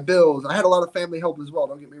 paying my bills. I had a lot of family help as well,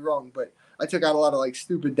 don't get me wrong, but I took out a lot of like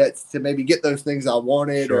stupid debts to maybe get those things I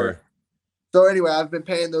wanted. Sure. So anyway, I've been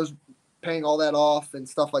paying all that off and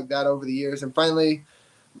stuff like that over the years, and finally,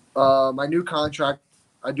 my new contract,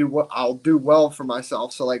 I'll do well for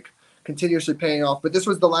myself. So like continuously paying off. But this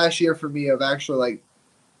was the last year for me of actually like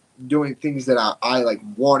doing things that I like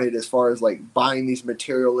wanted, as far as like buying these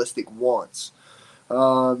materialistic wants.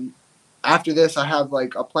 After this, I have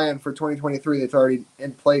like a plan for 2023 that's already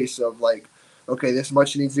in place of like, okay, this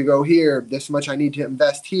much needs to go here, this much I need to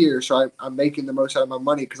invest here. So I'm making the most out of my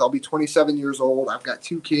money because I'll be 27 years old. I've got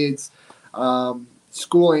 2 kids.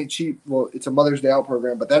 School ain't cheap. Well, it's a Mother's Day out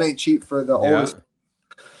program, but that ain't cheap for the oldest.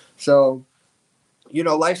 So,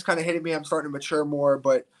 life's kind of hitting me. I'm starting to mature more,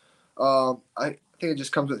 but I think it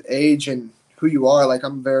just comes with age and who you are. Like,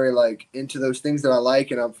 I'm very like into those things that I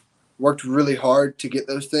like, and I've worked really hard to get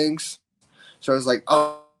those things. So I was like,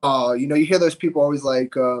 you hear those people always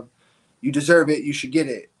like, you deserve it, you should get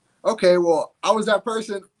it. Okay, well, I was that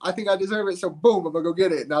person. I think I deserve it, so boom, I'm gonna go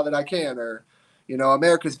get it now that I can. Or,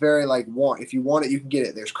 America's very like want. If you want it, you can get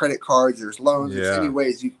it. There's credit cards, there's loans, there's any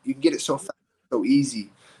ways you can get it so fast, so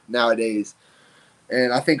easy nowadays.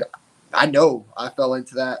 And I know I fell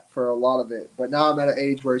into that for a lot of it, but now I'm at an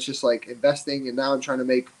age where it's just like investing, and now I'm trying to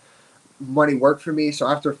make money work for me. So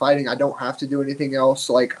after fighting, I don't have to do anything else.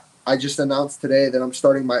 Like, I just announced today that I'm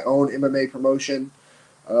starting my own MMA promotion.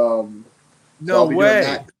 No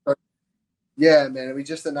way. Yeah, man. We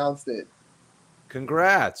just announced it.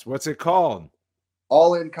 Congrats. What's it called?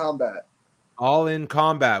 All In Combat. All In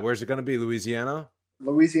Combat. Where's it going to be? Louisiana?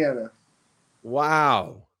 Louisiana.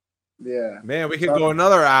 Wow. Yeah. Man, we could go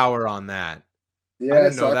another hour on that. Yeah, I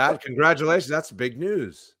didn't know that. Congratulations. That's big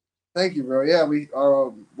news. Thank you, bro. Yeah,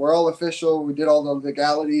 we're all official. We did all the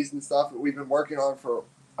legalities and stuff that we've been working on for,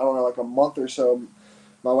 I don't know, like a month or so.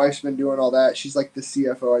 My wife's been doing all that. She's like the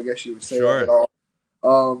CFO, I guess you would say. Sure. Of it all.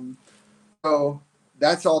 So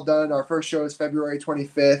that's all done. Our first show is February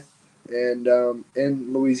 25th, and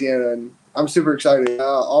in Louisiana, and I'm super excited.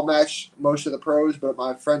 I'll match most of the pros, but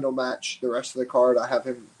my friend will match the rest of the card. I have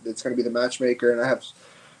him that's going to be the matchmaker, and I have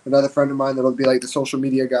another friend of mine that'll be like the social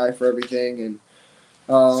media guy for everything. And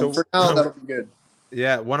so for now, that'll be good.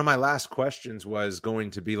 Yeah, one of my last questions was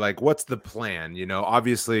going to be like, what's the plan?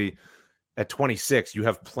 Obviously at 26, you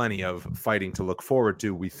have plenty of fighting to look forward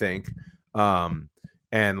to, we think,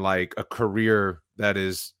 and like a career that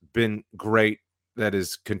has been great, that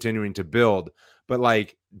is continuing to build. But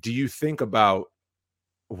like, do you think about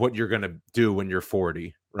what you're going to do when you're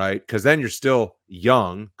 40, right? Because then you're still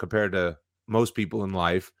young compared to most people in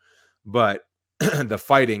life, but the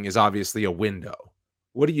fighting is obviously a window.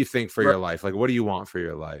 What do you think for your life? Like, what do you want for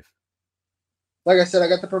your life? Like I said, I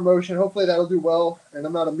got the promotion. Hopefully that'll do well. And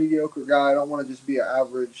I'm not a mediocre guy. I don't want to just be an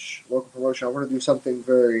average local promotion. I want to do something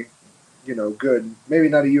very, good. Maybe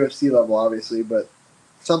not a UFC level, obviously, but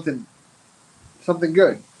something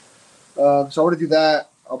good. So I want to do that.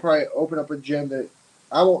 I'll probably open up a gym that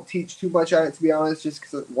I won't teach too much at it, to be honest, just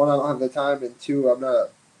because, one, I don't have the time, and two, I'm not a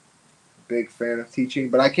big fan of teaching,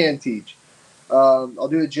 but I can teach. I'll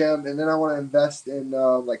do the gym, and then I want to invest in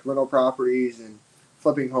like rental properties and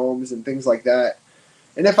flipping homes and things like that.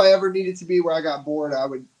 And if I ever needed to be where I got bored, I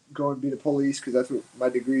would go and be the police, because that's what my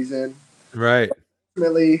degree's in. Right. But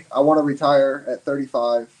ultimately, I want to retire at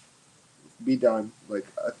 35, be done. Like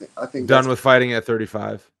I think done with fighting at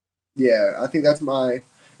 35. Yeah, I think that's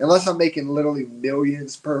unless I'm making literally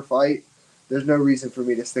millions per fight, there's no reason for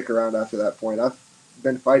me to stick around after that point. I've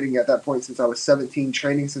been fighting at that point since I was 17,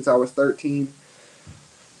 training since I was 13.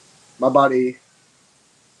 My body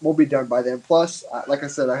will be done by then. Plus, like I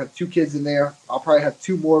said, I have 2 kids in there. I'll probably have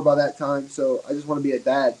 2 more by that time. So I just want to be a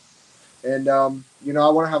dad, and I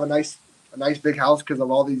want to have a nice big house because of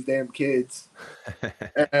all these damn kids,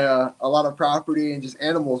 and a lot of property and just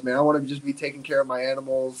animals, man. I want to just be taking care of my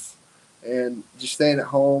animals and just staying at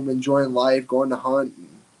home, enjoying life, going to hunt.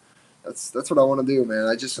 That's what I want to do, man.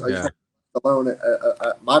 I just want to alone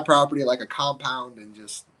at my property, like a compound, and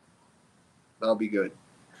just that'll be good.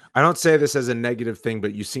 I don't say this as a negative thing,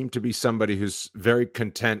 but you seem to be somebody who's very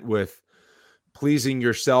content with pleasing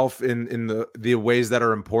yourself in the ways that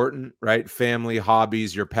are important, right? Family,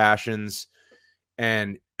 hobbies, your passions,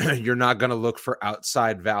 and you're not going to look for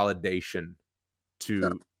outside validation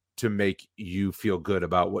to make you feel good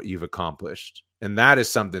about what you've accomplished. And that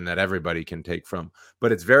is something that everybody can take from,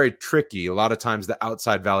 but it's very tricky. A lot of times the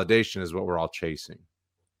outside validation is what we're all chasing.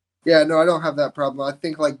 Yeah, no, I don't have that problem. I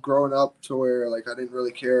think like growing up to where like I didn't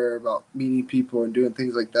really care about meeting people and doing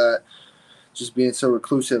things like that, just being so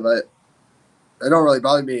reclusive, it don't really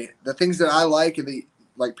bother me. The things that I like and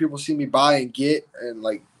like people see me buy and get, and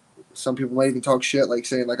like some people might even talk shit, like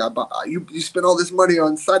saying like you spend all this money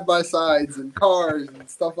on side by sides and cars and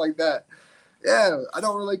stuff like that. Yeah, I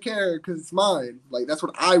don't really care because it's mine. Like, that's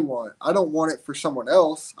what I want. I don't want it for someone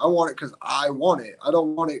else. I want it because I want it. I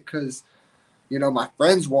don't want it because, my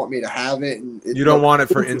friends want me to have it. And You don't want it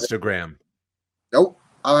for Instagram. Nope.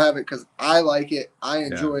 I'll have it because I like it. I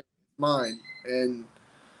enjoy it. It's mine. And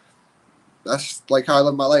that's like how I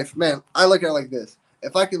live my life. Man, I look at it like this.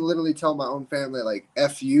 If I can literally tell my own family, like,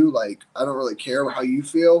 F you, like, I don't really care how you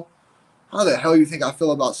feel, how the hell you think I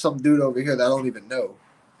feel about some dude over here that I don't even know?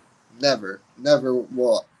 Never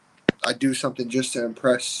will I do something just to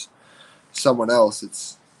impress someone else.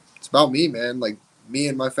 It's about me, man. Like, me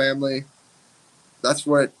and my family. That's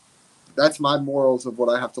my morals of what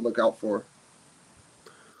I have to look out for.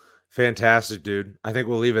 Fantastic, dude. I think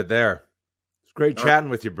we'll leave it there. It's great chatting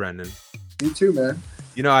with you, Brendan. You too, man.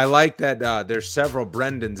 I like that there's several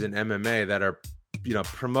Brendans in MMA that are,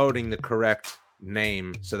 promoting the correct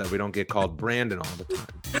name so that we don't get called Brandon all the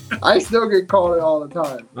time. I still get called it all the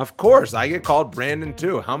time. Of course, I get called Brandon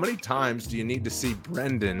too. How many times do you need to see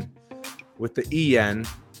Brendan with the EN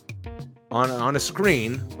on a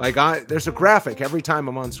screen? Like, there's a graphic every time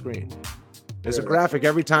I'm on screen. There's a graphic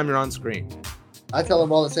every time you're on screen. I tell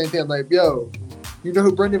them all the same thing. I'm like, yo, you know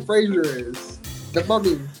who Brendan Fraser is? The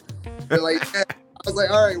Mummy. They're like, yeah. I was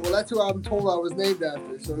like, all right, well, that's who I'm told I was named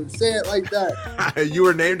after. So say it like that. You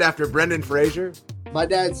were named after Brendan Fraser? My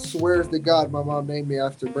dad swears to God my mom named me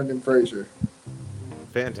after Brendan Fraser.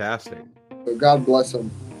 Fantastic. So God bless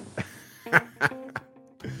him.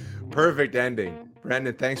 Perfect ending.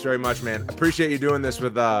 Brendan, thanks very much, man. Appreciate you doing this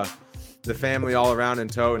with the family all around in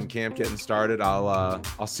tow and camp getting started.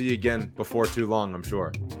 I'll see you again before too long, I'm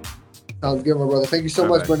sure. Sounds good, my brother. Thank you so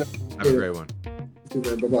much, Brendan. Have a great one. You too,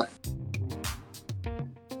 man. Bye-bye.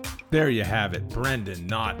 There you have it. Brendan,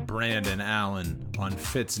 not Brandon Allen on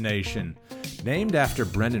Fitz Nation. Named after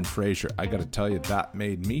Brendan Fraser. I got to tell you, that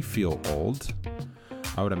made me feel old.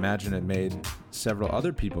 I would imagine it made several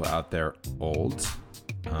other people out there old.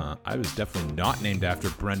 I was definitely not named after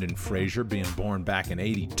Brendan Fraser, being born back in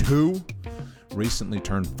 '82. Recently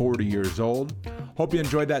turned 40 years old. Hope you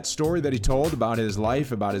enjoyed that story that he told about his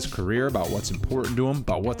life, about his career, about what's important to him,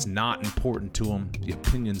 about what's not important to him, the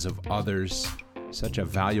opinions of others. Such a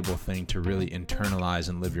valuable thing to really internalize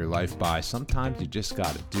and live your life by. Sometimes you just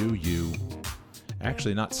got to do you.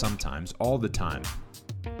 Actually, not sometimes, all the time.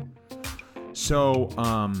 So,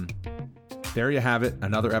 there you have it.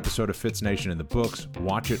 Another episode of Fitz Nation in the books.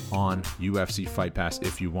 Watch it on UFC Fight Pass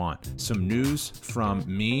if you want. Some news from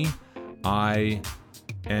me. I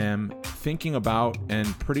am thinking about and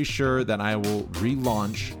pretty sure that I will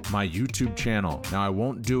relaunch my YouTube channel. Now, I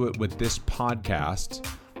won't do it with this podcast.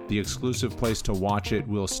 The exclusive place to watch it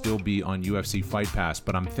will still be on UFC Fight Pass,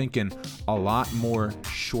 but I'm thinking a lot more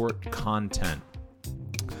short content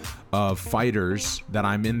of fighters that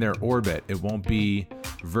I'm in their orbit. It won't be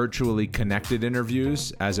virtually connected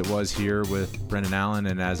interviews as it was here with Brendan Allen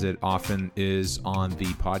and as it often is on the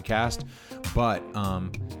podcast, but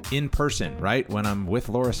in person, right? When I'm with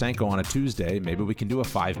Laura Sanko on a Tuesday, maybe we can do a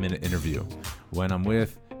 5-minute interview. When I'm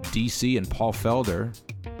with DC and Paul Felder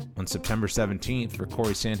on September 17th for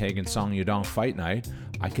Corey Sandhagen's Song Yudong Fight Night,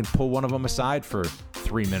 I can pull one of them aside for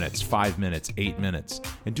 3 minutes, 5 minutes, 8 minutes,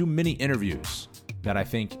 and do mini interviews that I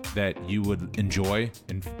think that you would enjoy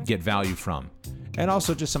and get value from. And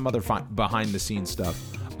also just some other behind the scenes stuff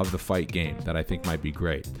of the fight game that I think might be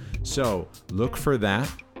great. So look for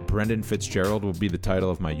that. Brendan Fitzgerald will be the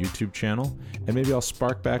title of my YouTube channel, and maybe I'll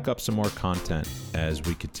spark back up some more content as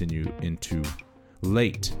we continue into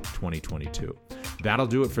late 2022. That'll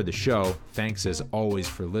do it for the show. Thanks as always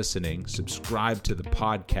for listening. Subscribe to the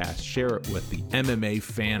podcast, share it with the MMA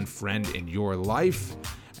fan friend in your life,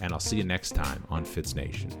 and I'll see you next time on Fitz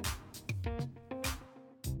Nation.